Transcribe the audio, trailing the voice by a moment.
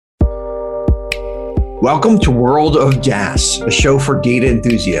Welcome to World of DaaS, a show for data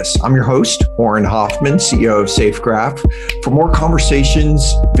enthusiasts. I'm your host, Oren Hoffman, CEO of SafeGraph. For more conversations,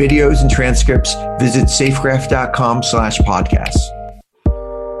 videos, and transcripts, visit safegraph.com/podcasts.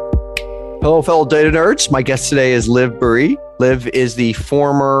 Hello, fellow data nerds. My guest today is Liv Boeri. Liv is the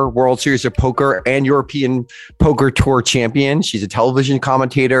former World Series of Poker and European Poker Tour champion. She's a television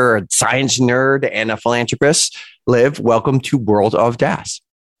commentator, a science nerd, and a philanthropist. Liv, welcome to World of DaaS.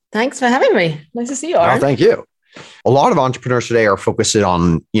 Thanks for having me. Nice to see you, Oren. Oh, thank you. A lot of entrepreneurs today are focusing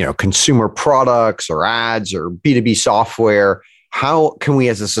on, consumer products or ads or B2B software. How can we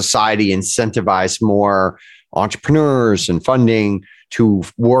as a society incentivize more entrepreneurs and funding to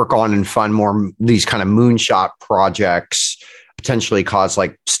work on and fund more these kind of moonshot projects, potentially cause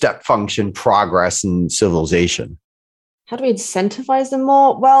like step function progress in civilization? How do we incentivize them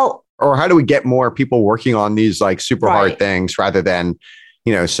more? Well, or how do we get more people working on these like super hard things rather than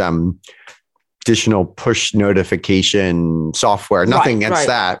some additional push notification software? Nothing against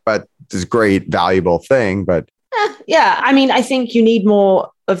that, but it's a great, valuable thing. But I think you need more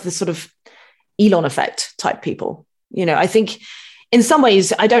of the sort of Elon effect type people. I think in some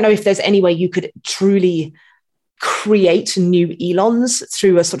ways, I don't know if there's any way you could truly create new Elons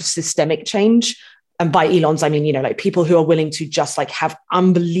through a sort of systemic change. And by Elons, I mean, like people who are willing to just like have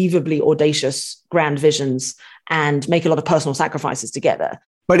unbelievably audacious, grand visions and make a lot of personal sacrifices to get there.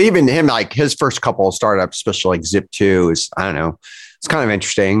 But even him, like his first couple of startups, especially like Zip2 is, I don't know, it's kind of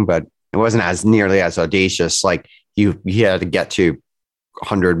interesting, but it wasn't as nearly as audacious. Like he had to get to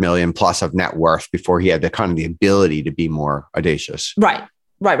 100 million plus of net worth before he had the kind of the ability to be more audacious. Right.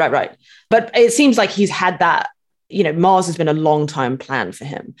 But it seems like he's had that, Mars has been a long time plan for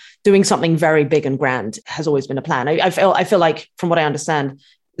him. Doing something very big and grand has always been a plan. I feel like from what I understand,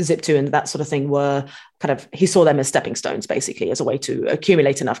 Zip2 and that sort of thing were kind of, he saw them as stepping stones, basically, as a way to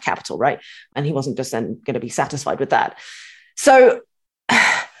accumulate enough capital, right? And he wasn't just then going to be satisfied with that. So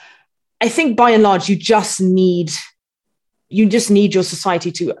I think by and large, you just need your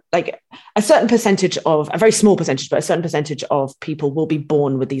society to, like, a certain percentage of, a very small percentage, but a certain percentage of people will be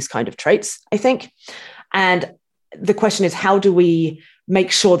born with these kind of traits, I think. And the question is, how do we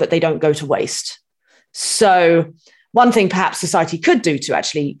make sure that they don't go to waste? So one thing perhaps society could do to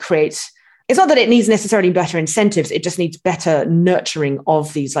actually create, it's not that it needs necessarily better incentives, it just needs better nurturing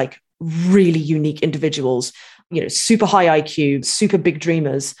of these like really unique individuals, super high IQ, super big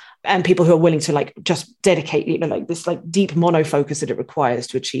dreamers, and people who are willing to like just dedicate, like this like deep mono focus that it requires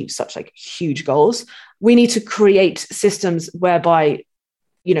to achieve such like huge goals. We need to create systems whereby,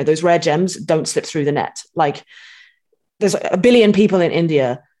 those rare gems don't slip through the net. Like there's 1 billion people in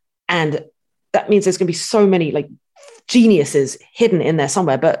India, and that means there's going to be so many like geniuses hidden in there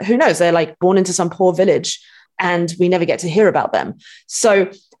somewhere, but who knows? They're like born into some poor village and we never get to hear about them. So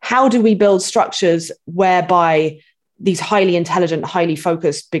how do we build structures whereby these highly intelligent, highly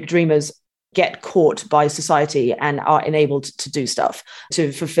focused big dreamers get caught by society and are enabled to do stuff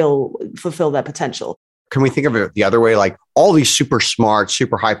to fulfill their potential? Can we think of it the other way? Like all these super smart,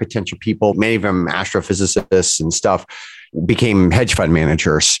 super high potential people, many of them astrophysicists and stuff, became hedge fund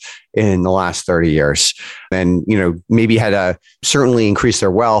managers in the last 30 years and, maybe had to certainly increase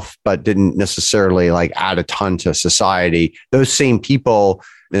their wealth, but didn't necessarily like add a ton to society. Those same people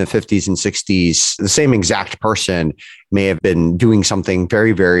in the 50s and 60s, the same exact person may have been doing something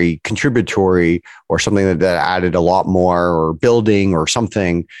very, very contributory or something that added a lot more or building or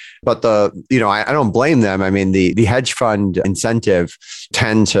something. But I don't blame them. I mean, the hedge fund incentive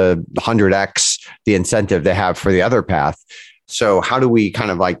 10 to 100x the incentive they have for the other path. So how do we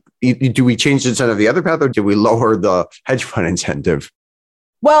kind of like, do we change the incentive of the other path or do we lower the hedge fund incentive?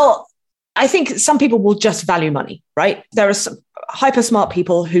 Well, I think some people will just value money, right? There are some hyper smart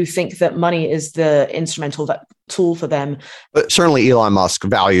people who think that money is the instrumental tool for them. But certainly Elon Musk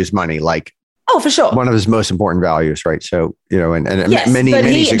values money, like for sure, one of his most important values, right? So and yes,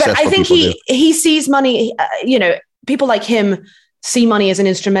 many successful but I think people he sees money. People like him see money as an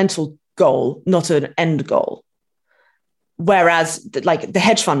instrumental goal, not an end goal. Whereas like the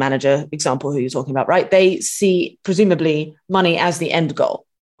hedge fund manager example who you're talking about, right? They see presumably money as the end goal.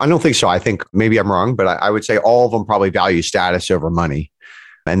 I don't think so. I think maybe I'm wrong, but I would say all of them probably value status over money,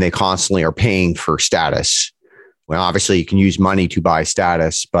 and they constantly are paying for status. Well, obviously you can use money to buy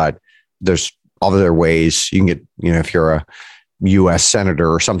status, but there's other ways you can get, if you're a US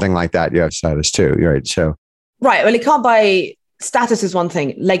senator or something like that, you have status too, right? So, right. Well, you can't buy status is one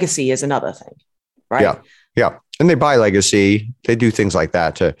thing. Legacy is another thing, right? Yeah. And they buy legacy. They do things like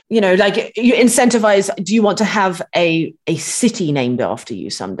that to, like you incentivize. Do you want to have a city named after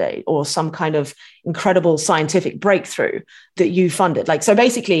you someday, or some kind of incredible scientific breakthrough that you funded? Like, so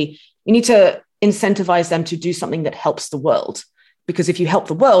basically you need to incentivize them to do something that helps the world. Because if you help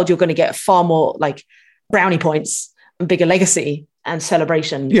the world, you're going to get far more like brownie points and bigger legacy and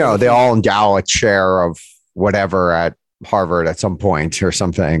celebration. They all endow a chair of whatever at Harvard at some point or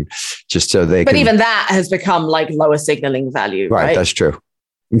something, just so they But even that has become like lower signaling value, right? That's true.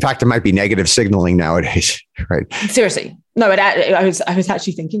 In fact, it might be negative signaling nowadays, right? Seriously. No, I was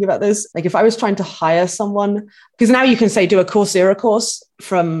actually thinking about this. Like if I was trying to hire someone, because now you can say do a Coursera course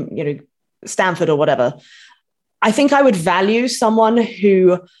from, Stanford or whatever. I think I would value someone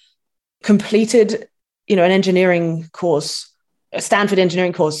who completed, an engineering course, a Stanford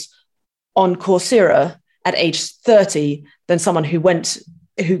engineering course on Coursera at age 30 than someone who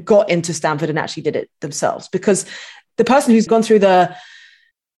got into Stanford and actually did it themselves. Because the person who's gone through the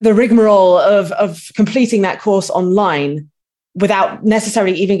rigmarole of completing that course online without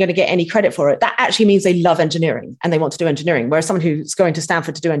necessarily even going to get any credit for it, that actually means they love engineering and they want to do engineering. Whereas someone who's going to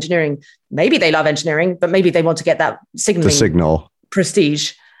Stanford to do engineering, maybe they love engineering, but maybe they want to get that signal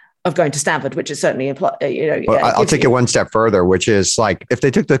prestige of going to Stanford, which is certainly, I'll take it one step further, which is like, if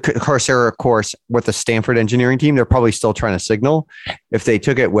they took the Coursera course with the Stanford engineering team, they're probably still trying to signal. If they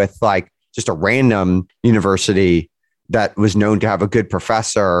took it with like just a random university that was known to have a good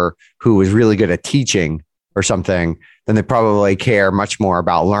professor who was really good at teaching or something, then they probably care much more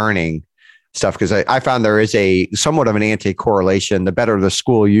about learning stuff. Because I found there is a somewhat of an anti-correlation. The better the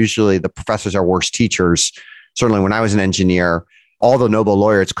school, usually the professors are worse teachers. Certainly when I was an engineer, all the Nobel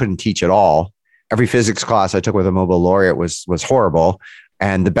laureates couldn't teach at all. Every physics class I took with a Nobel laureate was horrible.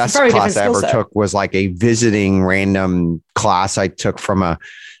 And the best class I ever took was like a visiting random class I took from a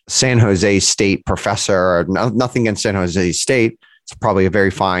San Jose State professor. Nothing against San Jose State. It's probably a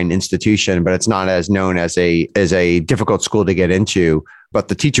very fine institution, but it's not as known as a difficult school to get into. But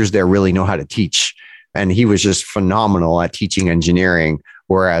the teachers there really know how to teach. And he was just phenomenal at teaching engineering.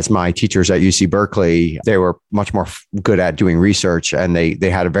 Whereas my teachers at UC Berkeley, they were much more good at doing research, and they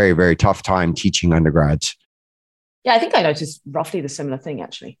had a very, very tough time teaching undergrads. Yeah, I think I noticed roughly the similar thing,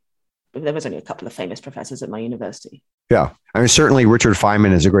 actually. There was only a couple of famous professors at my university. Yeah. I mean, certainly Richard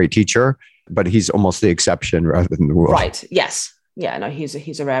Feynman is a great teacher, but he's almost the exception rather than the rule. Right. Yes. Yeah, no,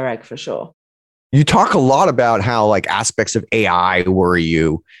 he's a rare egg for sure. You talk a lot about how like aspects of AI worry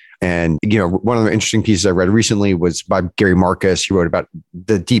you. And, one of the interesting pieces I read recently was by Gary Marcus. He wrote about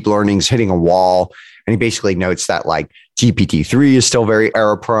the deep learnings hitting a wall. And he basically notes that like GPT-3 is still very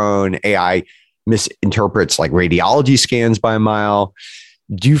error prone. AI misinterprets like radiology scans by a mile.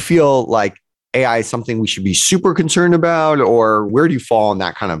 Do you feel like AI is something we should be super concerned about, or where do you fall in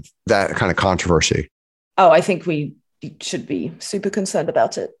that kind of controversy? Oh, I think we should be super concerned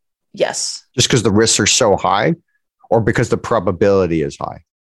about it. Yes. Just because the risks are so high, or because the probability is high?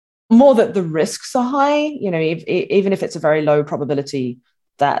 More that the risks are high, even if it's a very low probability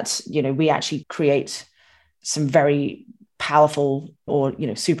that, we actually create some very powerful or,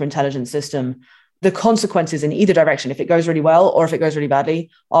 super intelligent system, the consequences in either direction, if it goes really well or if it goes really badly,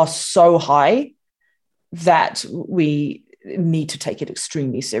 are so high that we need to take it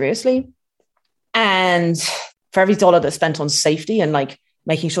extremely seriously. And for every dollar that's spent on safety and like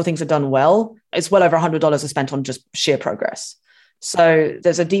making sure things are done well, it's well over $100 are spent on just sheer progress. So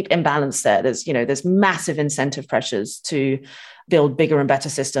there's a deep imbalance there. There's massive incentive pressures to build bigger and better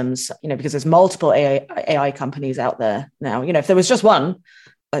systems, because there's multiple AI companies out there now. If there was just one,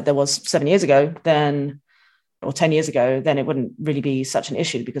 like there was 7 years ago, or 10 years ago, then it wouldn't really be such an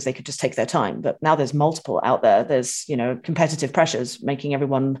issue because they could just take their time. But now there's multiple out there. There's, competitive pressures it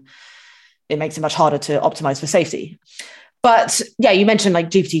makes it much harder to optimize for safety. But yeah, you mentioned like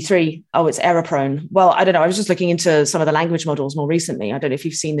GPT-3. Oh, it's error prone. Well, I don't know. I was just looking into some of the language models more recently. I don't know if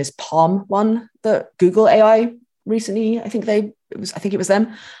you've seen this Palm one that Google AI recently. I think it was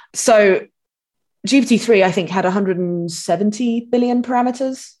them. So GPT-3, I think, had 170 billion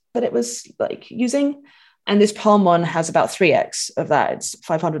parameters that it was like using. And this Palm one has about 3x of that. It's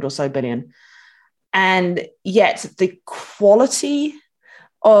 500 or so billion. And yet the quality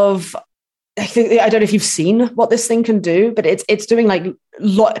of, I don't know if you've seen what this thing can do, but it's doing like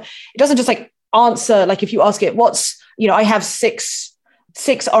it doesn't just like answer, like if you ask it, I have six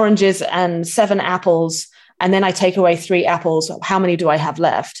oranges and 7 apples, and then I take away 3 apples. How many do I have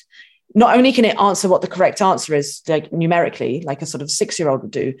left? Not only can it answer what the correct answer is, like numerically, like a sort of 6-year-old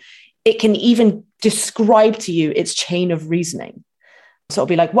would do, it can even describe to you its chain of reasoning. So it'll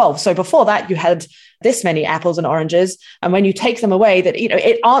be like, well, so before that you had this many apples and oranges, and when you take them away, that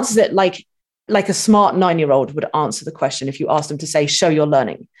it answers it like a smart 9-year-old would answer the question if you asked them to say, show your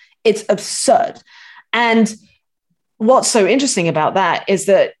learning. It's absurd. And what's so interesting about that is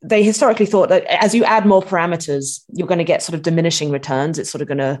that they historically thought that as you add more parameters, you're going to get sort of diminishing returns. It's sort of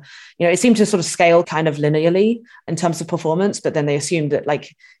going to, it seemed to sort of scale kind of linearly in terms of performance, but then they assumed that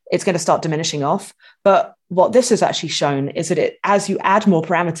like it's going to start diminishing off. But what this has actually shown is that as you add more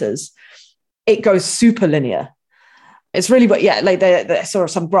parameters, it goes super linear. It's really I saw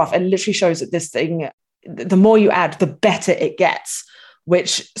some graph and it literally shows that this thing, the more you add, the better it gets,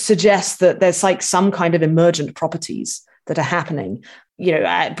 which suggests that there's like some kind of emergent properties that are happening,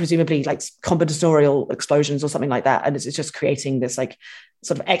 presumably like combinatorial explosions or something like that. And it's just creating this like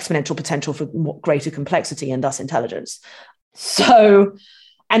sort of exponential potential for greater complexity and thus intelligence. So,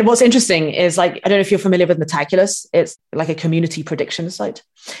 and what's interesting is like, I don't know if you're familiar with Metaculus. It's like a community prediction site.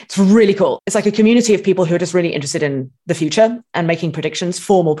 It's really cool. It's like a community of people who are just really interested in the future and making predictions,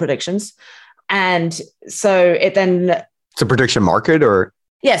 formal predictions. And so it's a prediction market or?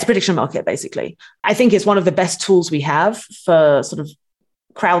 Yeah, it's a prediction market, basically. I think it's one of the best tools we have for sort of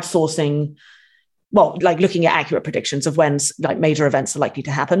crowdsourcing, like looking at accurate predictions of when like major events are likely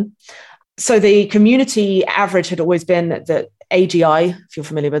to happen. So the community average had always been that AGI, if you're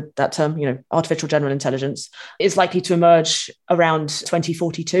familiar with that term, artificial general intelligence, is likely to emerge around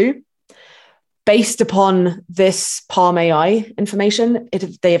 2042. Based upon this Palm AI information,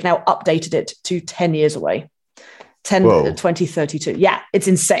 they have now updated it to 10 years away. 2032. Yeah, it's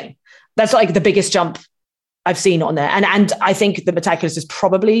insane. That's like the biggest jump I've seen on there. And I think the Metaculus is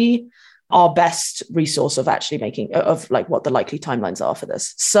probably our best resource of actually making of like what the likely timelines are for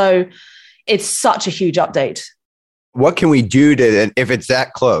this. So it's such a huge update. What can we do if it's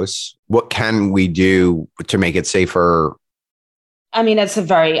that close, what can we do to make it safer? I mean, it's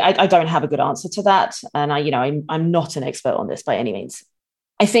I don't have a good answer to that. And I'm not an expert on this by any means.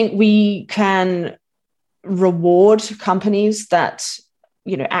 I think we can reward companies that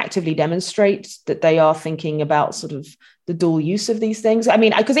actively demonstrate that they are thinking about sort of the dual use of these things. I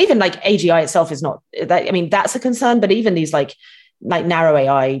mean, because even like AGI itself is not that. I mean, that's a concern, but even these like narrow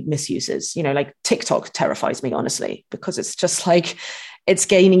AI misuses, like TikTok terrifies me honestly, because it's just like it's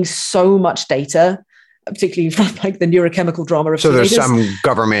gaining so much data, particularly from like the neurochemical drama of. So there's some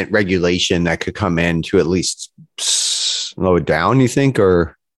government regulation that could come in to at least slow it down, you think,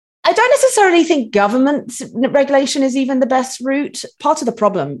 or? I don't necessarily think government regulation is even the best route. Part of the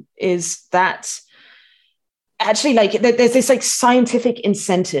problem is that actually like there's this like scientific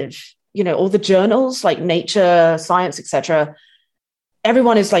incentive, all the journals like Nature, Science, etc.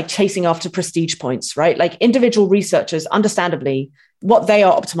 Everyone is like chasing after prestige points, right? Like individual researchers, understandably, what they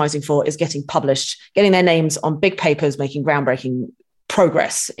are optimizing for is getting published, getting their names on big papers, making groundbreaking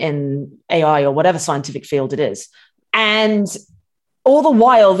progress in AI or whatever scientific field it is. And all the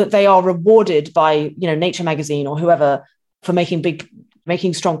while that they are rewarded by, Nature magazine or whoever for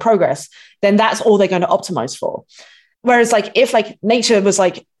making strong progress, then that's all they're going to optimize for. Whereas like, if like Nature was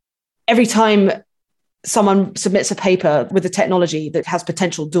like, every time someone submits a paper with a technology that has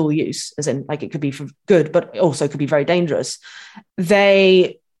potential dual use, as in like it could be for good, but also could be very dangerous,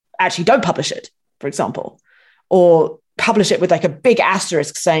 they actually don't publish it, for example, or publish it with like a big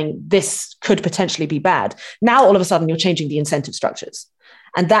asterisk saying this could potentially be bad. Now, all of a sudden, you're changing the incentive structures.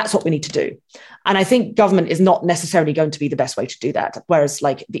 And that's what we need to do. And I think government is not necessarily going to be the best way to do that. Whereas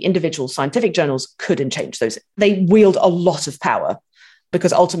like the individual scientific journals couldn't change those. They wield a lot of power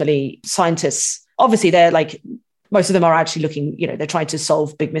because ultimately scientists, obviously they're like, most of them are actually looking, they're trying to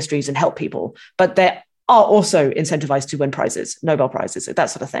solve big mysteries and help people, but they are also incentivized to win prizes, Nobel Prizes, that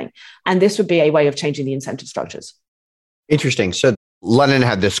sort of thing. And this would be a way of changing the incentive structures. Interesting. So Lenin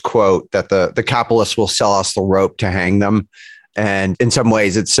had this quote that the capitalists will sell us the rope to hang them. And in some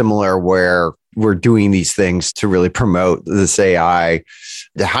ways, it's similar where we're doing these things to really promote this AI.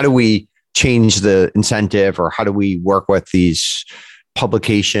 How do we change the incentive, or how do we work with these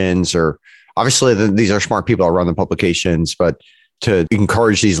publications? Or obviously, these are smart people that run the publications, but to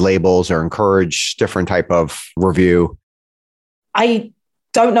encourage these labels or encourage different type of review? I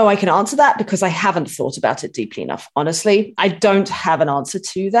don't know I can answer that because I haven't thought about it deeply enough. Honestly, I don't have an answer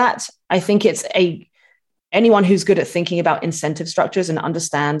to that. I think it's anyone who's good at thinking about incentive structures and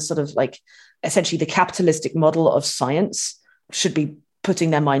understands sort of like essentially the capitalistic model of science should be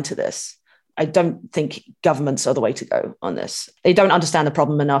putting their mind to this. I don't think governments are the way to go on this. They don't understand the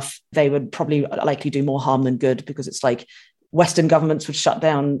problem enough. They would probably likely do more harm than good, because it's like Western governments would shut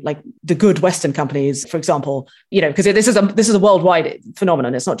down like the good Western companies, for example, because this is a worldwide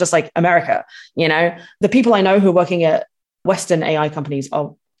phenomenon. It's not just like America, the people I know who are working at Western AI companies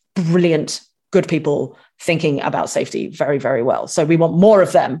are brilliant, good people thinking about safety very, very well. So we want more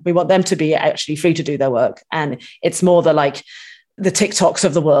of them. We want them to be actually free to do their work. And it's more the TikToks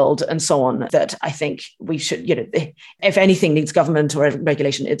of the world and so on, that I think we should, if anything needs government or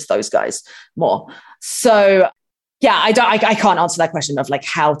regulation, it's those guys more. So yeah, I can't answer that question of like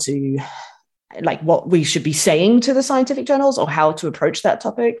how to, like what we should be saying to the scientific journals or how to approach that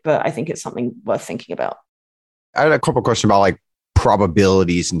topic, but I think it's something worth thinking about. I had a couple of questions about like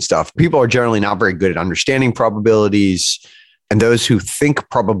probabilities and stuff. People are generally not very good at understanding probabilities, and those who think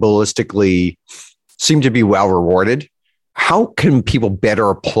probabilistically seem to be well rewarded. How can people better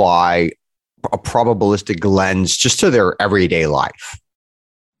apply a probabilistic lens just to their everyday life?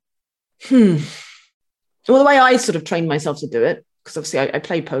 Well, the way I sort of trained myself to do it, because obviously I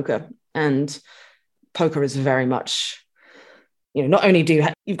play poker, and poker is very much, not only do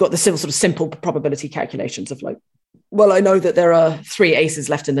you've got the sort of simple probability calculations of like, well, I know that there are 3 aces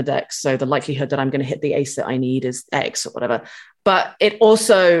left in the deck, so the likelihood that I'm going to hit the ace that I need is X or whatever. But it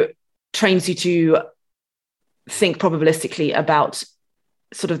also trains you to think probabilistically about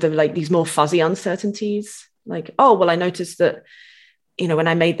sort of these more fuzzy uncertainties. Like, oh, well, I noticed that, when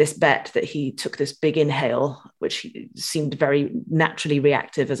I made this bet that he took this big inhale, which seemed very naturally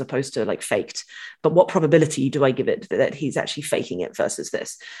reactive as opposed to like faked. But what probability do I give it that he's actually faking it versus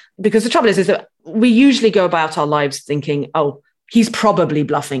this? Because the trouble is that we usually go about our lives thinking, oh, he's probably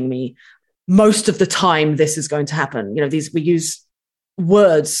bluffing me. Most of the time, this is going to happen. We use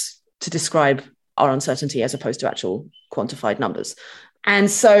words to describe our uncertainty as opposed to actual quantified numbers. And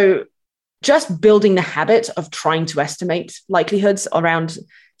so just building the habit of trying to estimate likelihoods around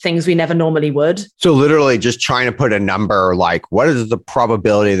things we never normally would. So literally just trying to put a number, like what is the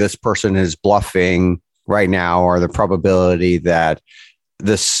probability this person is bluffing right now, or the probability that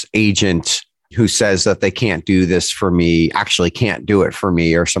this agent who says that they can't do this for me actually can't do it for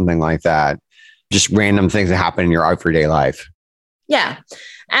me, or something like that. Just random things that happen in your everyday life. Yeah.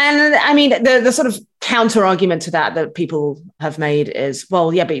 And I mean, the sort of counter argument to that people have made is,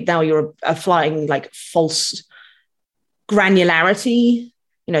 well, yeah, but now you're applying like false granularity.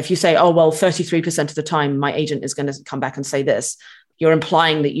 If you say, oh, well, 33% of the time my agent is going to come back and say this, you're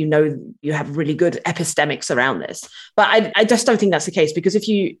implying that you have really good epistemics around this. But I just don't think that's the case, because if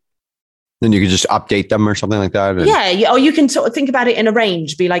you... Then you could just update them or something like that. Yeah. Or you can sort of think about it in a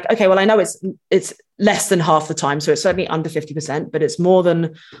range, be like, okay, well, I know it's less than half the time. So it's certainly under 50%, but it's more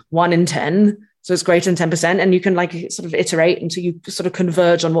than 1 in 10. So it's greater than 10%. And you can like sort of iterate until you sort of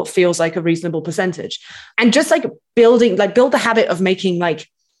converge on what feels like a reasonable percentage. And just like build the habit of making like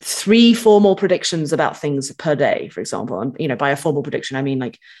 3 formal predictions about things per day, for example. And, by a formal prediction, I mean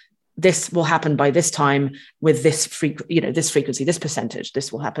like, this will happen by this time with this this frequency, this percentage,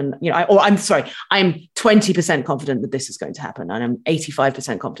 this will happen, I'm 20% confident that this is going to happen. And I'm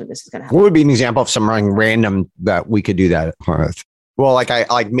 85% confident this is going to happen. What would be an example of something random that we could do that with? Well, like I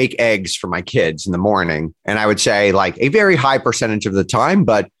like make eggs for my kids in the morning, and I would say like a very high percentage of the time,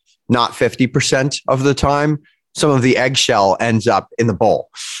 but not 50% of the time, some of the eggshell ends up in the bowl.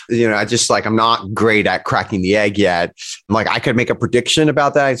 I'm not great at cracking the egg yet. I could make a prediction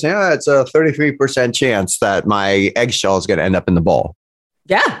about that and say, it's a 33% chance that my eggshell is going to end up in the bowl.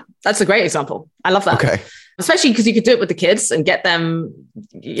 Yeah, that's a great example. I love that. Okay. Especially because you could do it with the kids and get them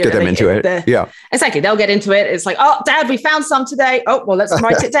into it. Yeah, exactly. They'll get into it. It's like, oh, Dad, we found some today. Oh, well, let's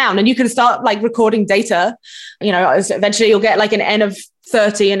write it down. And you can start like recording data. Eventually you'll get like an N of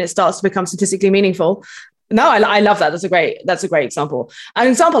 30 and it starts to become statistically meaningful. No, I love that. That's a great example. An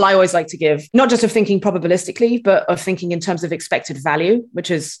example I always like to give, not just of thinking probabilistically, but of thinking in terms of expected value,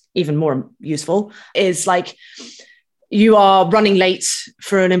 which is even more useful, is like you are running late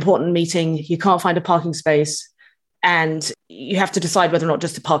for an important meeting. You can't find a parking space and you have to decide whether or not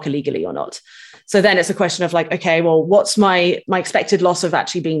just to park illegally or not. So then it's a question of like, okay, well, what's my expected loss of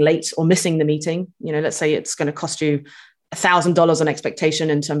actually being late or missing the meeting? Let's say it's going to cost you $1,000 on expectation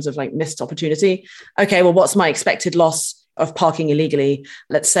in terms of like missed opportunity. Okay, well, what's my expected loss of parking illegally?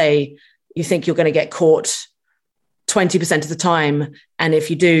 Let's say you think you're going to get caught 20% of the time. And if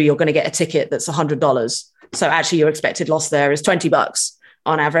you do, you're going to get a ticket that's $100. So actually your expected loss there is $20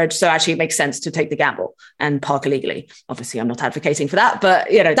 on average. So actually it makes sense to take the gamble and park illegally. Obviously, I'm not advocating for that, but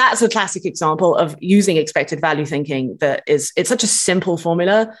that's a classic example of using expected value thinking it's such a simple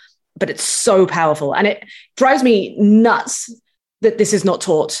formula, but it's so powerful. And it drives me nuts that this is not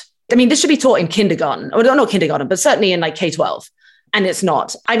taught. I mean, this should be taught in kindergarten, or not kindergarten, but certainly in like K-12. And it's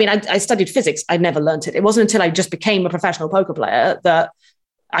not. I mean, I studied physics. I never learned it. It wasn't until I just became a professional poker player that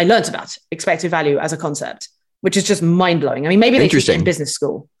I learned about expected value as a concept, which is just mind-blowing. I mean, maybe they teach it in business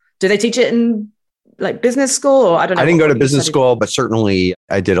school. Do they teach it in like business school? Or I don't know. I didn't go to business school, but certainly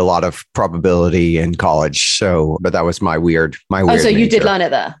I did a lot of probability in college. So, but that was my weird. Oh, so you did learn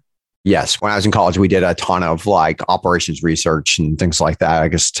it there? Yes. When I was in college, we did a ton of like operations research and things like that. I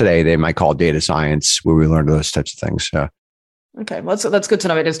guess today they might call it data science, where we learned those types of things. Yeah. Okay, well, that's good to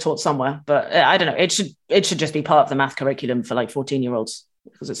know. It is taught somewhere, but I don't know. It should just be part of the math curriculum for like 14-year-olds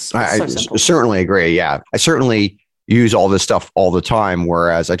because it's so simple. I certainly agree. Yeah, I certainly use all this stuff all the time,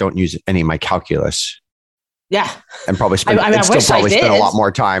 whereas I don't use any of my calculus. Yeah, and probably spend a lot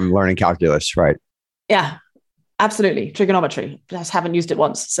more time learning calculus, right? Yeah, absolutely. Trigonometry. I just haven't used it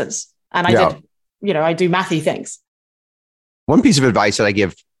once since, and I do mathy things. One piece of advice that I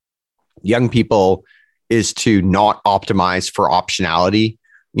give young people is to not optimize for optionality.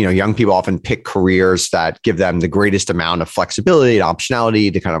 Young people often pick careers that give them the greatest amount of flexibility and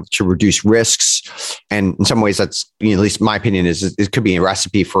optionality to reduce risks. And in some ways, that's, at least my opinion is it could be a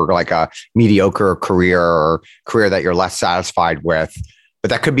recipe for like a mediocre career or career that you're less satisfied with.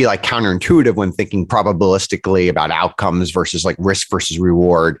 But that could be like counterintuitive when thinking probabilistically about outcomes versus like risk versus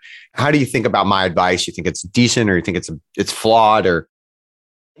reward. How do you think about my advice? You think it's decent, or you think it's flawed? Or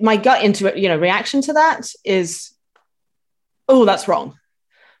my gut reaction to that is, oh, that's wrong.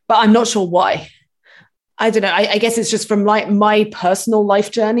 But I'm not sure why. I don't know. I guess it's just from like my personal life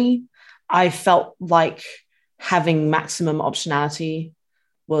journey. I felt like having maximum optionality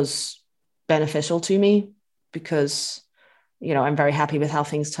was beneficial to me because, I'm very happy with how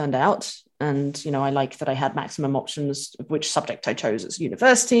things turned out. And, I like that I had maximum options of which subject I chose as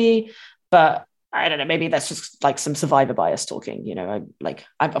university. But I don't know, maybe that's just like some survivor bias talking.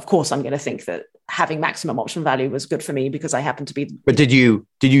 Of course, I'm going to think that having maximum option value was good for me because I happen to be. But did you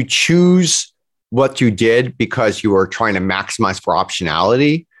choose what you did because you were trying to maximize for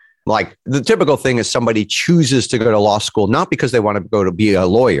optionality? Like the typical thing is somebody chooses to go to law school, not because they want to go to be a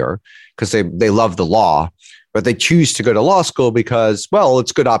lawyer, because they love the law, but they choose to go to law school because, well,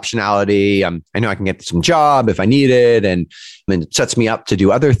 it's good optionality. I know I can get some job if I need it. And it sets me up to do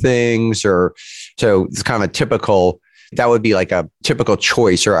other things. So it's kind of a typical, that would be like a typical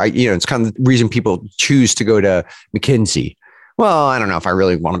choice, or it's kind of the reason people choose to go to McKinsey. Well, I don't know if I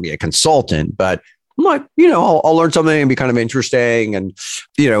really want to be a consultant, but I'm like, I'll learn something and be kind of interesting. And,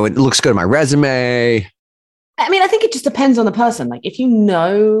 it looks good on my resume. I mean, I think it just depends on the person. Like if you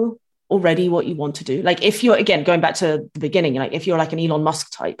know already what you want to do, like if you're, again, going back to the beginning, like if you're like an Elon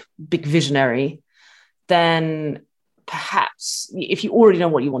Musk type, big visionary, then perhaps if you already know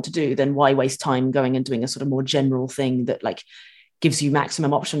what you want to do, then why waste time going and doing a sort of more general thing that like gives you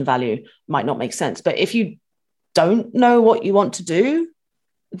maximum option value might not make sense. But if you don't know what you want to do,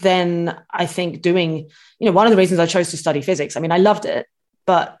 then I think doing, one of the reasons I chose to study physics, I mean, I loved it,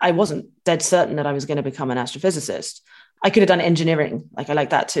 but I wasn't dead certain that I was going to become an astrophysicist. I could have done engineering, like I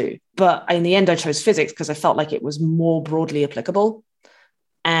like that too. But in the end, I chose physics because I felt like it was more broadly applicable.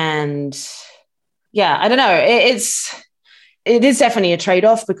 And yeah, I don't know. It is definitely a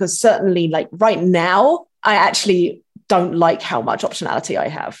trade-off because certainly like right now, I actually don't like how much optionality I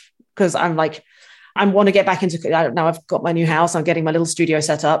have because I'm like, I want to get back into, now I've got my new house, I'm getting my little studio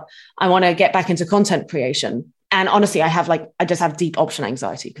set up. I want to get back into content creation. And honestly, I just have deep option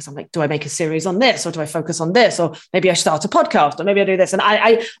anxiety because I'm like, do I make a series on this or do I focus on this? Or maybe I start a podcast or maybe I do this. And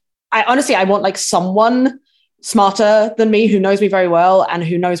I honestly, I want like someone smarter than me who knows me very well and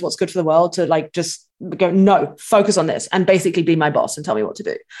who knows what's good for the world to like just go, no, focus on this and basically be my boss and tell me what to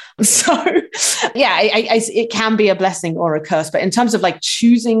do. So yeah, it can be a blessing or a curse. But in terms of like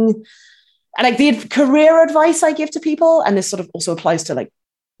choosing, and like the career advice I give to people, and this sort of also applies to like,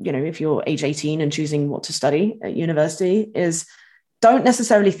 if you're age 18 and choosing what to study at university, is don't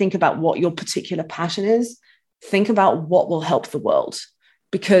necessarily think about what your particular passion is. Think about what will help the world.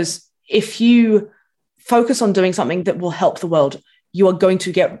 Because if you focus on doing something that will help the world, you are going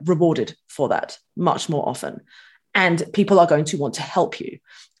to get rewarded for that much more often. And people are going to want to help you.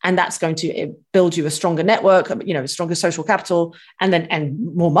 And that's going to build you a stronger network, a stronger social capital, and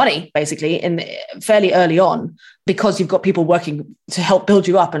more money, basically, in fairly early on, because you've got people working to help build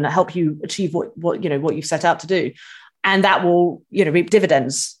you up and help you achieve what you've set out to do. And that will, reap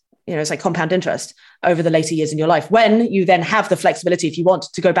dividends. It's like compound interest over the later years in your life, when you then have the flexibility, if you want,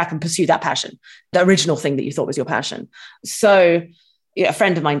 to go back and pursue that passion, the original thing that you thought was your passion. So a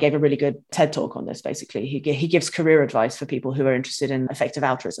friend of mine gave a really good TED talk on this. Basically, he gives career advice for people who are interested in effective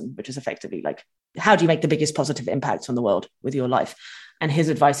altruism, which is effectively like, how do you make the biggest positive impact on the world with your life? And his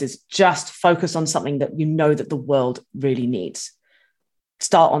advice is just focus on something that that the world really needs.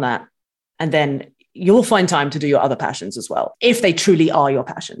 Start on that. And then you'll find time to do your other passions as well. If they truly are your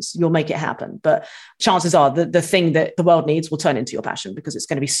passions, you'll make it happen. But chances are the thing that the world needs will turn into your passion because it's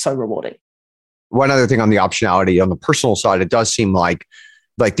going to be so rewarding. One other thing on the optionality on the personal side, it does seem like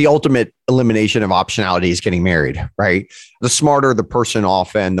like the ultimate elimination of optionality is getting married, right? The smarter the person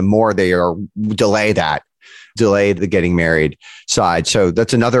often, the more they are delay the getting married side. So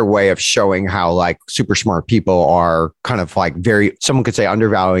that's another way of showing how like super smart people are kind of like someone could say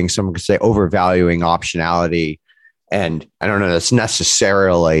undervaluing, someone could say overvaluing optionality. And I don't know, that's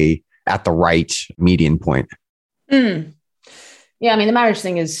necessarily at the right median point. Mm. Yeah. I mean, the marriage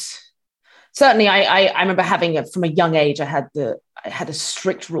thing is certainly, I remember having it from a young age. I had a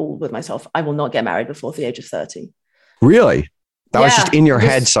strict rule with myself. I will not get married before the age of 30. Really? That was just in your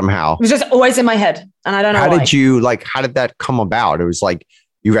head somehow. It was just always in my head. And I don't know how did that come about? It was like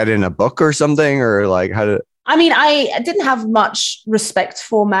you read it in a book or something, or like I mean, I didn't have much respect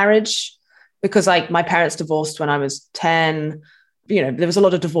for marriage because like my parents divorced when I was 10. You know, there was a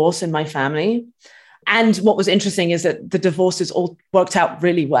lot of divorce in my family. And what was interesting is that the divorces all worked out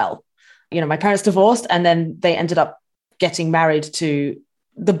really well. You know, my parents divorced and then they ended up getting married to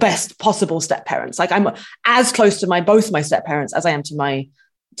the best possible step parents. Like I'm as close to both my step parents as I am to my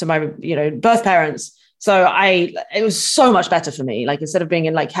birth parents. So it was so much better for me. Like instead of being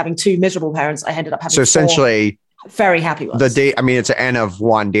in like having two miserable parents, I ended up having essentially very happy ones. It's an N of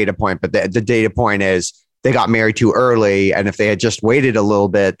one data point, but the data point is they got married too early. And if they had just waited a little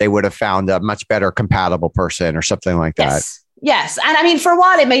bit, they would have found a much better compatible person or something like that. Yes. And I mean, for a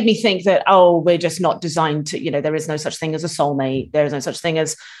while, it made me think that, we're just not designed to, there is no such thing as a soulmate. There is no such thing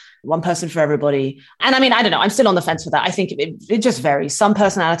as one person for everybody. And I mean, I don't know. I'm still on the fence with that. I think it just varies. Some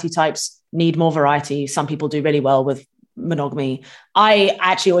personality types need more variety. Some people do really well with monogamy. I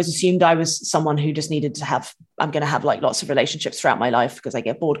actually always assumed I was someone who just needed to I'm going to have like lots of relationships throughout my life because I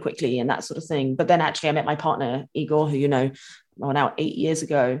get bored quickly and that sort of thing. But then actually I met my partner, Igor, who, now 8 years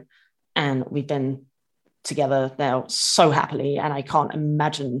ago, and we've been together now so happily, and I can't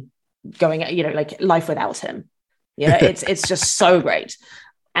imagine going like life without him. It's just so great.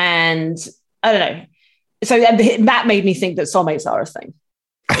 And I don't know, so that made me think that soulmates are a thing.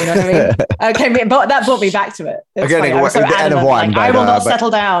 You know what I mean? Okay, but that brought me back to it. I was so adamant, I will not settle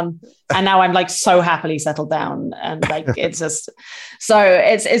down, and now I'm like so happily settled down, and like it's just so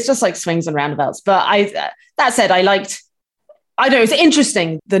it's just like swings and roundabouts. But that said, I don't know, it's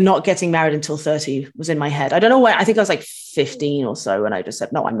interesting. The not getting married until 30 was in my head. I don't know when. I think I was like 15 or so when I just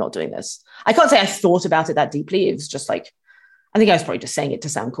said, no, I'm not doing this. I can't say I thought about it that deeply. It was just like, I think I was probably just saying it to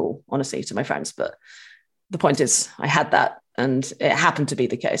sound cool, honestly, to my friends. But the point is I had that and it happened to be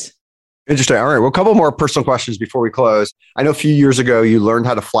the case. Interesting. All right. Well, a couple more personal questions before we close. I know a few years ago, you learned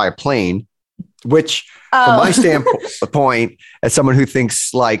how to fly a plane, which from my standpoint, as someone who thinking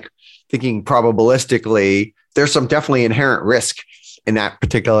probabilistically, there's some definitely inherent risk in that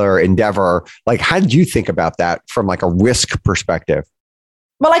particular endeavor. Like, how did you think about that from like a risk perspective?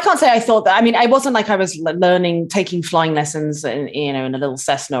 Well, I can't say I thought that. I mean, I wasn't like I was taking flying lessons in a little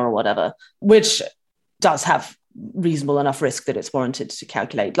Cessna or whatever, which does have reasonable enough risk that it's warranted to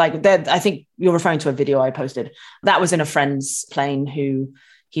calculate. Like I think you're referring to a video I posted. That was in a friend's plane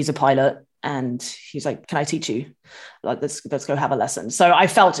he's a pilot. And he's like, can I teach you? Like, let's go have a lesson. So I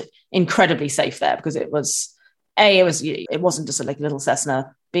felt incredibly safe there because it wasn't just like a little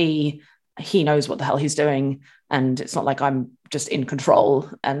Cessna. B, he knows what the hell he's doing. And it's not like I'm just in control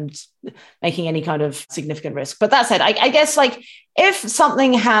and making any kind of significant risk. But that said, I guess like if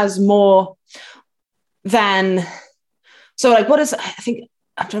something has more than, so like I think,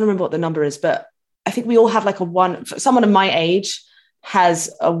 I'm trying to remember what the number is, but I think we all have like someone of my age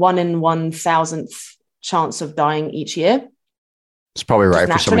has a 1 in 1,000th chance of dying each year. It's probably right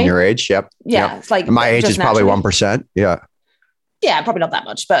for someone your age. Yep. Yeah. Yep. It's like my age is probably 1%. Yeah. Yeah, probably not that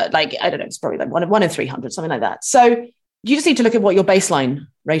much, but like, I don't know, it's probably like 1 in 300, something like that. So you just need to look at what your baseline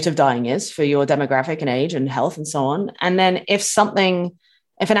rate of dying is for your demographic and age and health and so on. And then if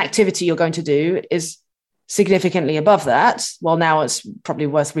an activity you're going to do is significantly above that, well, now it's probably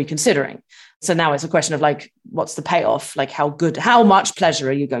worth reconsidering. So now it's a question of like, what's the payoff? Like how much pleasure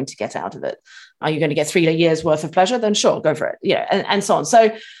are you going to get out of it? Are you going to get 3 years worth of pleasure? Then sure, go for it. Yeah. And so on.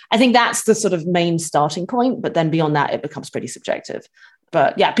 So I think that's the sort of main starting point, but then beyond that, it becomes pretty subjective.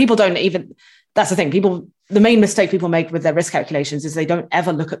 But yeah, people don't even, that's the thing. The main mistake people make with their risk calculations is they don't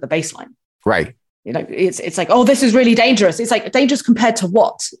ever look at the baseline. Right. It's like, oh, this is really dangerous. It's like dangerous compared to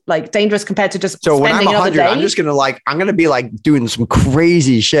what? Like dangerous compared to just so when I'm 100, I'm just I'm going to be like doing some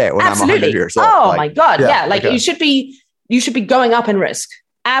crazy shit when Absolutely. I'm 100 years old. Oh my God. Yeah. Like you should be going up in risk.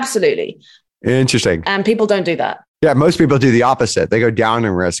 Absolutely. Interesting. And people don't do that. Yeah. Most people do the opposite. They go down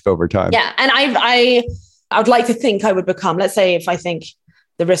in risk over time. Yeah. And I would like to think I would become, let's say if I think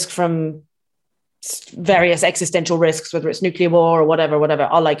the risk from various existential risks, whether it's nuclear war or whatever,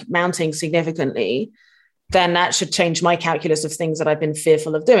 are like mounting significantly, then that should change my calculus of things that I've been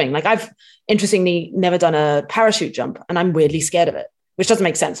fearful of doing. Like I've interestingly never done a parachute jump and I'm weirdly scared of it, which doesn't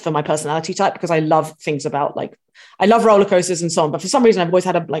make sense for my personality type because I love things about like, I love roller coasters and so on. But for some reason, I've always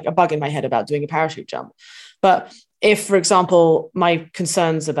had a bug in my head about doing a parachute jump. But if, for example, my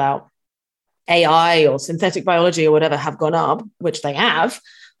concerns about AI or synthetic biology or whatever have gone up, which they have,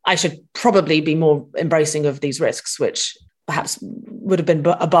 I should probably be more embracing of these risks, which perhaps would have been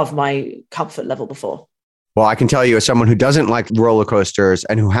above my comfort level before. Well, I can tell you as someone who doesn't like roller coasters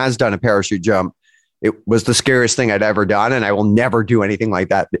and who has done a parachute jump, it was the scariest thing I'd ever done. And I will never do anything like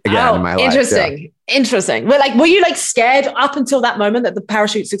that again in my life. Interesting. Were you like scared up until that moment that the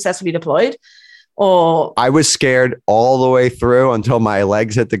parachute successfully deployed? Or I was scared all the way through until my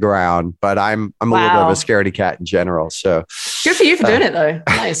legs hit the ground, but I'm a little bit of a scaredy cat in general. So good for you for doing it though.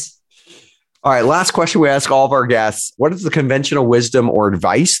 Nice. All right. Last question we ask all of our guests. What is the conventional wisdom or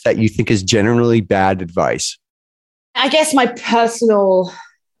advice that you think is generally bad advice? I guess my personal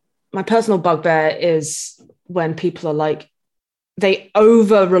bugbear is when people are like, they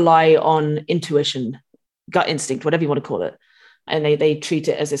over rely on intuition, gut instinct, whatever you want to call it. And they treat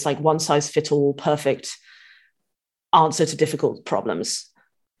it as this like one size fits all perfect answer to difficult problems.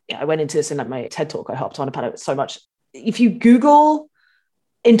 Yeah, I went into this in like my TED talk. I hopped on about it so much. If you Google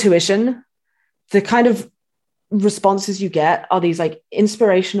intuition, the kind of responses you get are these like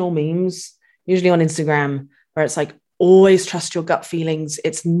inspirational memes, usually on Instagram, where it's like, always trust your gut feelings.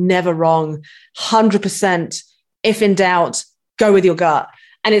 It's never wrong. 100%. If in doubt, go with your gut.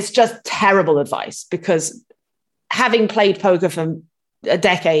 And it's just terrible advice because having played poker for a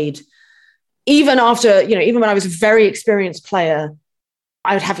decade, even after, even when I was a very experienced player,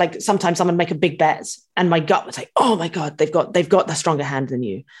 I would have like sometimes someone make a big bet and my gut would say, oh my God, they've got the stronger hand than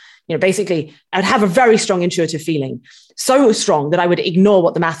you. Basically I would have a very strong intuitive feeling, so strong that I would ignore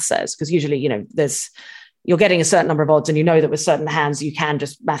what the math says. Because usually, you're getting a certain number of odds and that with certain hands, you can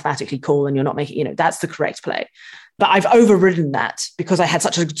just mathematically call and you're not making, that's the correct play. But I've overridden that because I had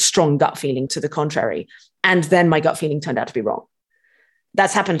such a strong gut feeling to the contrary. And then my gut feeling turned out to be wrong.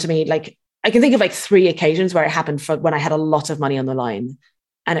 That's happened to me. Like I can think of like 3 occasions where it happened for when I had a lot of money on the line.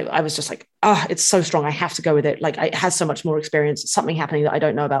 And I was just like, it's so strong. I have to go with it. Like it has so much more experience, something happening that I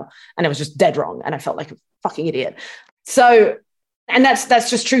don't know about. And it was just dead wrong. And I felt like a fucking idiot. So, and that's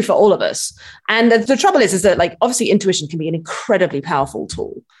just true for all of us. And the trouble is that like, obviously intuition can be an incredibly powerful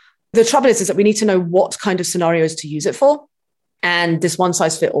tool. The trouble is that we need to know what kind of scenarios to use it for. And this one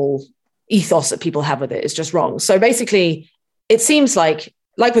size fit all ethos that people have with it is just wrong. So basically it seems like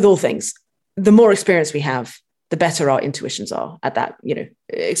with all things, the more experience we have, the better our intuitions are at that,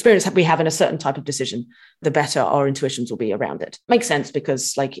 experience we have in a certain type of decision, the better our intuitions will be around it. Makes sense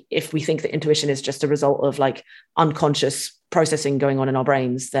because like, if we think that intuition is just a result of like unconscious processing going on in our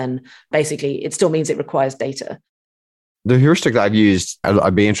brains, then basically it still means it requires data. The heuristic that I've used,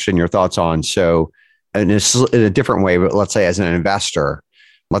 I'd be interested in your thoughts on. So, and it's in a different way, but let's say as an investor,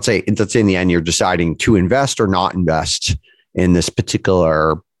 let's say in the end, you're deciding to invest or not invest in this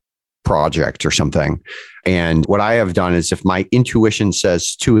particular project or something. And what I have done is if my intuition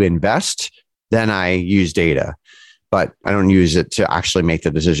says to invest, then I use data, but I don't use it to actually make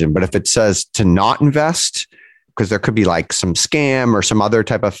the decision. But if it says to not invest, because there could be like some scam or some other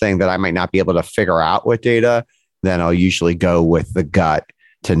type of thing that I might not be able to figure out with data, then I'll usually go with the gut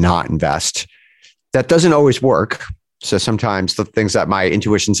to not invest. That doesn't always work. So sometimes the things that my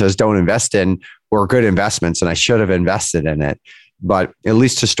intuition says don't invest in were good investments and I should have invested in it. But at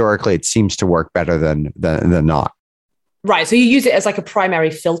least historically, it seems to work better than not. Right. So you use it as like a primary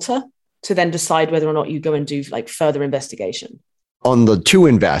filter to then decide whether or not you go and do like further investigation. On the to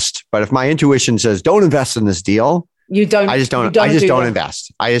invest. But if my intuition says don't invest in this deal, I just don't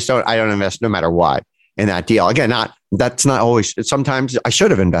invest. I don't invest no matter what in that deal. Again, that's not always, sometimes I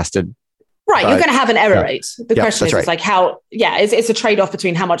should have invested. Right. You're going to have an error rate. The question is like it's a trade-off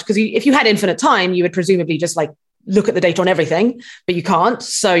between how much, because if you had infinite time, you would presumably just like look at the data on everything, but you can't.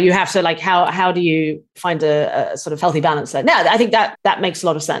 So you have to like, how do you find a sort of healthy balance there? Now, I think that makes a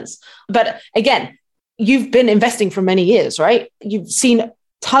lot of sense. But again, you've been investing for many years, right? You've seen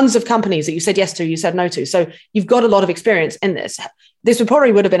tons of companies that you said yes to, you said no to. So you've got a lot of experience in this. This would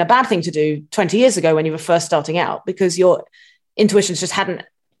have been a bad thing to do 20 years ago when you were first starting out, because your intuitions just hadn't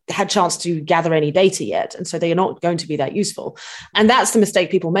had chance to gather any data yet. And so they are not going to be that useful. And that's the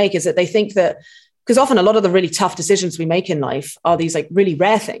mistake people make, is that they think that, because often a lot of the really tough decisions we make in life are these like really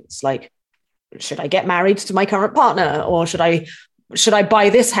rare things, like, should I get married to my current partner, or should I buy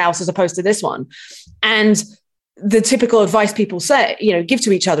this house as opposed to this one? And the typical advice people say, give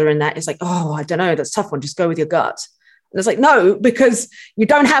to each other in that is like, oh, I don't know, that's a tough one. Just go with your gut. And it's like, no, because you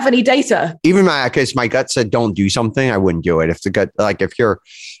don't have any data. Even in my case, my gut said, don't do something. I wouldn't do it. If the gut, like if you're,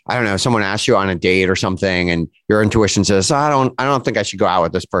 I don't know, someone asks you on a date or something and your intuition says, I don't think I should go out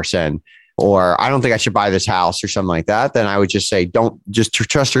with this person, or I don't think I should buy this house or something like that, then I would just say, don't just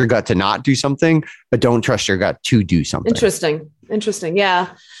trust your gut to not do something, but don't trust your gut to do something. Interesting. Yeah.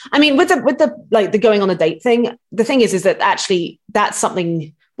 I mean, with the like the going on a date thing, the thing is that actually that's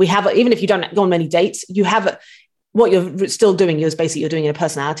something we have, even if you don't go on many dates, you have what you're still doing is basically you're doing a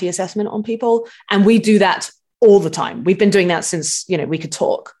personality assessment on people. And we do that all the time. We've been doing that since, we could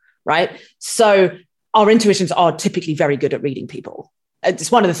talk, right? So our intuitions are typically very good at reading people.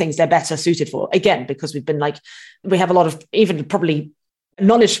 It's one of the things they're better suited for, again, because we have a lot of even probably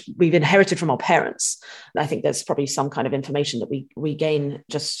knowledge we've inherited from our parents. And I think there's probably some kind of information that we gain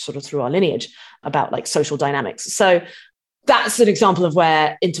just sort of through our lineage about like social dynamics. So that's an example of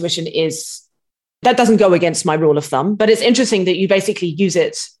where intuition that doesn't go against my rule of thumb, but it's interesting that you basically use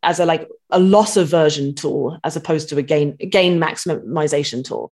it as a loss aversion tool as opposed to a gain maximization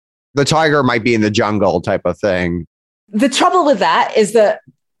tool. The tiger might be in the jungle type of thing. The trouble with that is that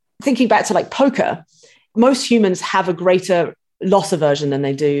thinking back to like poker, most humans have a greater loss aversion than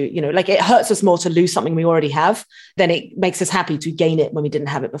they do, like it hurts us more to lose something we already have than it makes us happy to gain it when we didn't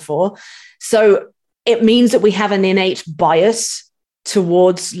have it before. So it means that we have an innate bias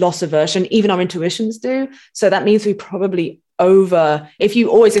towards loss aversion, even our intuitions do. So that means we probably if you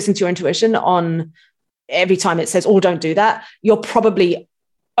always listen to your intuition on every time it says, oh, don't do that, you're probably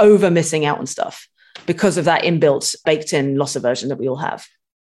over missing out on stuff because of that inbuilt, baked in loss aversion that we all have.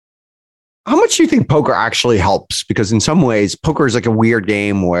 How much do you think poker actually helps? Because in some ways, poker is like a weird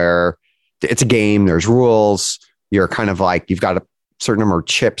game where it's a game, there's rules, you're kind of like, you've got a certain number of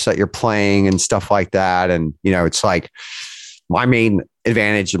chips that you're playing and stuff like that. And, it's like my main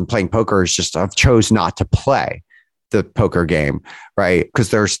advantage in playing poker is just I've chose not to play the poker game, right? Because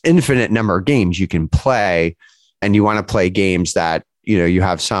there's infinite number of games you can play and you want to play games that you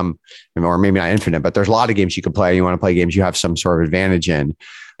have some, or maybe not infinite, but there's a lot of games you can play. You want to play games you have some sort of advantage in.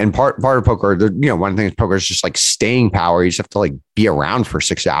 And part of poker, one of the things poker is just like staying power. You just have to like be around for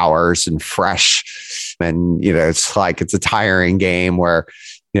 6 hours and fresh. And, it's like, it's a tiring game where,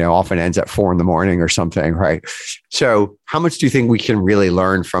 often ends at 4 a.m. or something. Right. So how much do you think we can really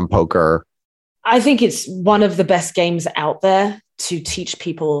learn from poker? I think it's one of the best games out there to teach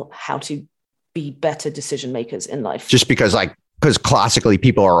people how to be better decision makers in life. Just because classically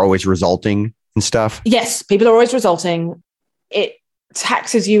people are always resulting and stuff. Yes, people are always resulting. It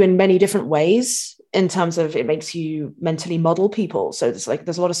taxes you in many different ways in terms of it makes you mentally model people. So there's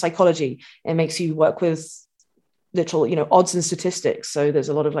a lot of psychology. It makes you work with literal, odds and statistics. So there's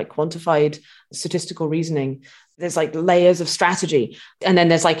a lot of like quantified statistical reasoning. There's like layers of strategy. And then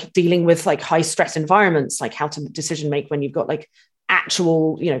there's like dealing with like high stress environments, like how to decision make when you've got like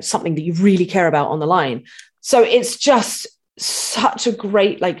actual, something that you really care about on the line. So it's just such a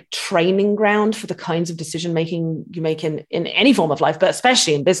great like training ground for the kinds of decision making you make in any form of life, but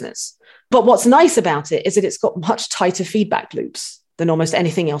especially in business. But what's nice about it is that it's got much tighter feedback loops than almost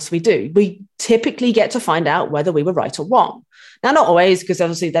anything else we do. We typically get to find out whether we were right or wrong. Now, not always, because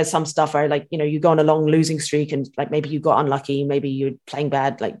obviously there's some stuff where like, you go on a long losing streak and like maybe you got unlucky, maybe you're playing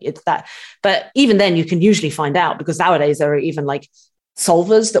bad, like it's that. But even then you can usually find out, because nowadays there are even like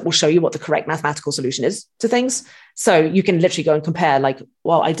solvers that will show you what the correct mathematical solution is to things. So you can literally go and compare like,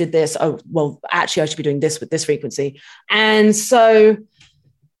 well, I did this. Oh, well, actually I should be doing this with this frequency. And so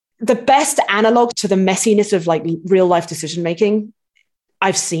the best analog to the messiness of like real life decision-making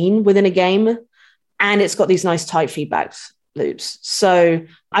I've seen within a game, and it's got these nice tight feedback loops. So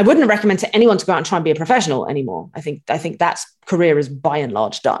I wouldn't recommend to anyone to go out and try and be a professional anymore. I think that career is by and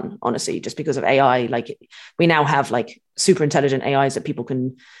large done, honestly, just because of AI. Like we now have like super intelligent AIs that people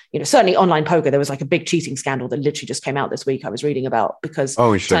can, certainly online poker. There was like a big cheating scandal that literally just came out this week I was reading about, because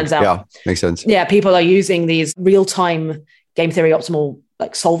it turns out, yeah, makes sense. Yeah, people are using these real-time game theory optimal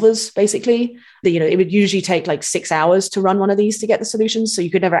like solvers, basically. It would usually take like 6 hours to run one of these to get the solutions. So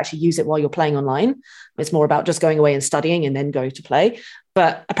you could never actually use it while you're playing online. It's more about just going away and studying and then go to play.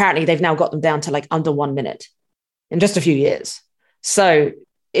 But apparently they've now got them down to like under 1 minute in just a few years. So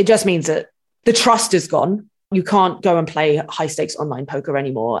it just means that the trust is gone. You can't go and play high stakes online poker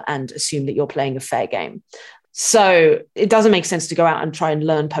anymore and assume that you're playing a fair game. So it doesn't make sense to go out and try and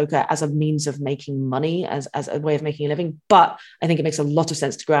learn poker as a means of making money, as a way of making a living. But I think it makes a lot of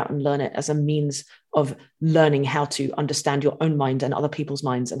sense to go out and learn it as a means of learning how to understand your own mind and other people's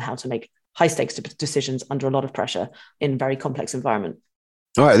minds and how to make high stakes decisions under a lot of pressure in a very complex environment.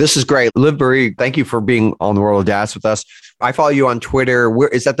 All right. This is great. Liv Boeree, thank you for being on The World of DAS with us. I follow you on Twitter.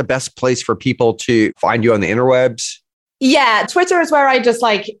 Is that the best place for people to find you on the interwebs? Yeah, Twitter is where I just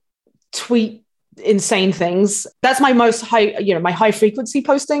like tweet insane things. That's my most high, my high frequency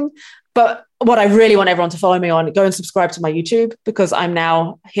posting. But what I really want everyone to follow me on, go and subscribe to my YouTube, because I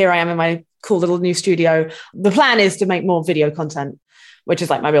am in my cool little new studio. The plan is to make more video content, which is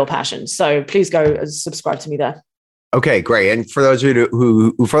like my real passion. So please go and subscribe to me there. Okay, great. And for those of you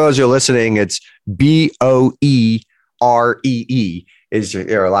who are listening, it's BOEREE is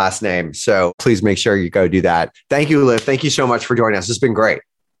your last name. So please make sure you go do that. Thank you, Liv. Thank you so much for joining us. It's been great.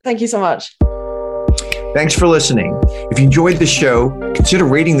 Thank you so much. Thanks for listening. If you enjoyed the show, consider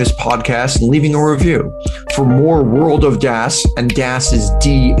rating this podcast and leaving a review. For more World of DaaS, and DaaS is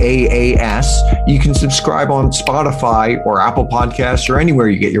DAAS, you can subscribe on Spotify or Apple Podcasts or anywhere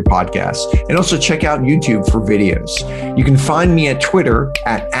you get your podcasts. And also check out YouTube for videos. You can find me at Twitter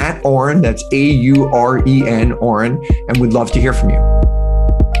at Auren, that's AUREN, Auren, and we'd love to hear from you.